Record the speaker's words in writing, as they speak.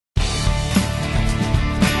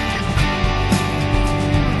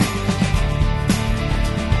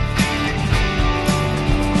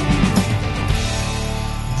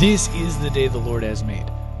This is the day the Lord has made.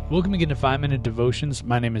 Welcome again to 5-Minute Devotions.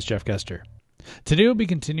 My name is Jeff Kester. Today we'll be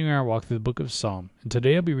continuing our walk through the book of Psalm, and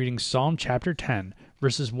today I'll be reading Psalm chapter 10,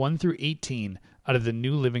 verses 1 through 18 out of the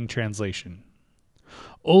New Living Translation.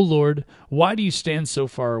 O Lord, why do you stand so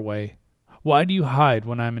far away? Why do you hide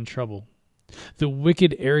when I am in trouble? The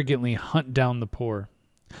wicked arrogantly hunt down the poor.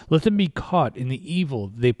 Let them be caught in the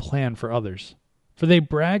evil they plan for others. For they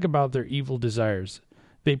brag about their evil desires.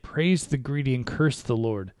 They praise the greedy and curse the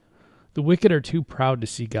Lord. The wicked are too proud to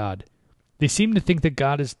see God. They seem to think that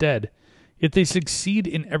God is dead, yet they succeed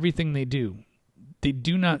in everything they do. They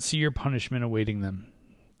do not see your punishment awaiting them.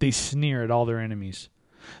 They sneer at all their enemies.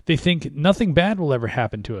 They think nothing bad will ever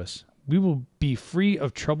happen to us. We will be free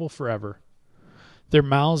of trouble forever. Their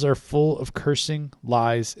mouths are full of cursing,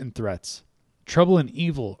 lies, and threats. Trouble and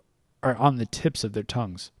evil are on the tips of their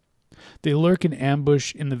tongues. They lurk in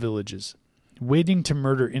ambush in the villages, waiting to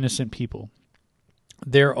murder innocent people.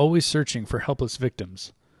 They are always searching for helpless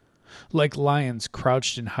victims. Like lions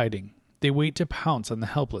crouched in hiding, they wait to pounce on the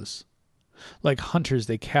helpless. Like hunters,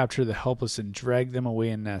 they capture the helpless and drag them away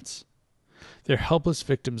in nets. Their helpless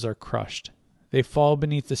victims are crushed. They fall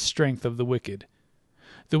beneath the strength of the wicked.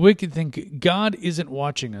 The wicked think God isn't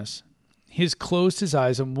watching us. He has closed his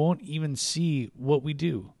eyes and won't even see what we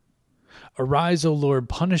do. Arise, O Lord,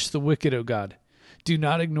 punish the wicked, O God. Do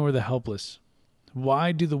not ignore the helpless.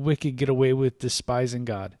 Why do the wicked get away with despising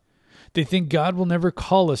God? They think God will never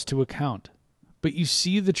call us to account. But you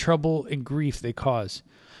see the trouble and grief they cause.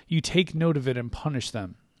 You take note of it and punish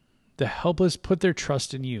them. The helpless put their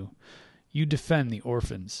trust in you. You defend the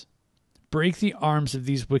orphans. Break the arms of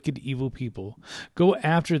these wicked, evil people. Go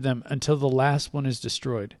after them until the last one is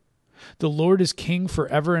destroyed. The Lord is king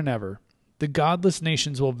forever and ever. The godless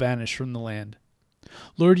nations will vanish from the land.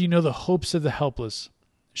 Lord, you know the hopes of the helpless.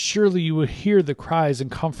 Surely you will hear the cries and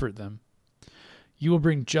comfort them. You will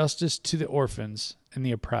bring justice to the orphans and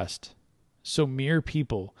the oppressed, so mere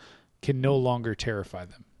people can no longer terrify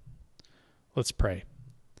them. Let's pray.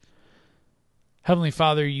 Heavenly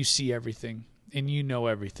Father, you see everything, and you know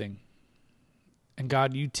everything. And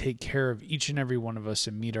God, you take care of each and every one of us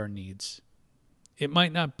and meet our needs. It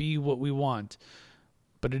might not be what we want,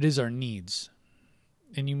 but it is our needs.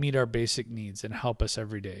 And you meet our basic needs and help us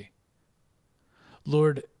every day.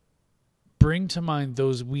 Lord, bring to mind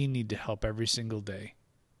those we need to help every single day,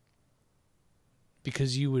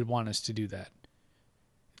 because you would want us to do that.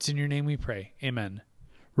 It's in your name we pray. Amen.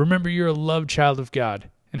 Remember, you're a loved child of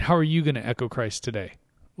God, and how are you going to echo Christ today?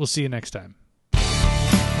 We'll see you next time.